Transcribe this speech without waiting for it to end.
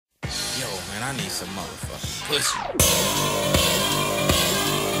Man, I need some motherfucking pussy.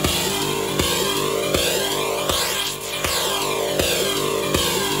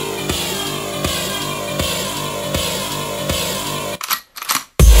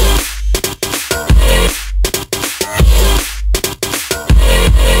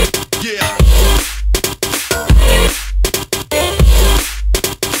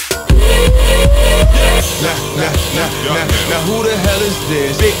 Now who the hell is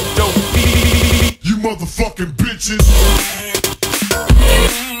this? Big dope, you motherfucking bitches.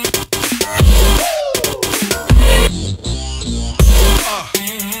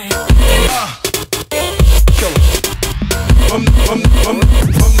 I'm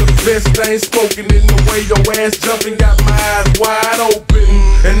the best thing spoken in the way your ass jumping, got my eyes wide open.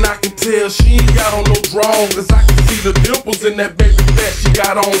 And I can tell she ain't got on no drawers, cause I can see the dimples in that baby fat she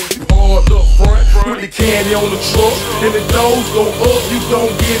got on. Hard up front, with the candy on the trunk, and the doors go up, you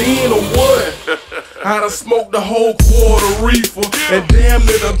don't get in or what? I done smoked the whole quarter reefer, and damn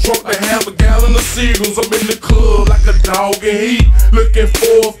near done drunk a half a gallon of Seagulls. I'm in the club like a dog in heat, looking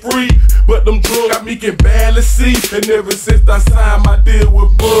for a freak, but them drugs got me can barely see. And ever since I signed my deal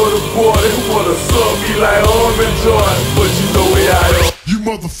with Butter Boy, they wanna sub me like Orange Joy, but you know we out here. You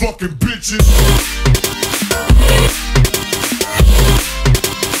motherfucking bitches.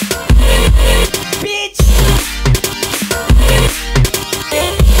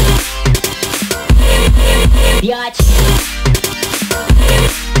 Biatch.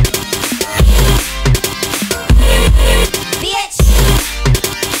 Bitch.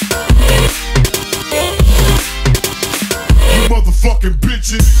 You motherfucking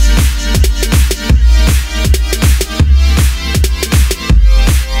bitches.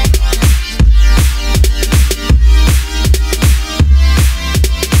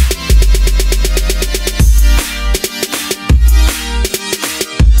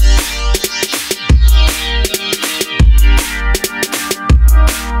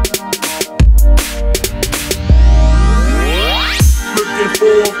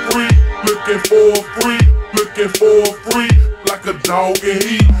 Looking for a free, like a dog in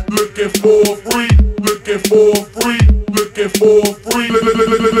heat. Looking for a free, looking for a free, looking for a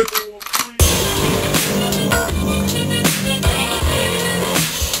free.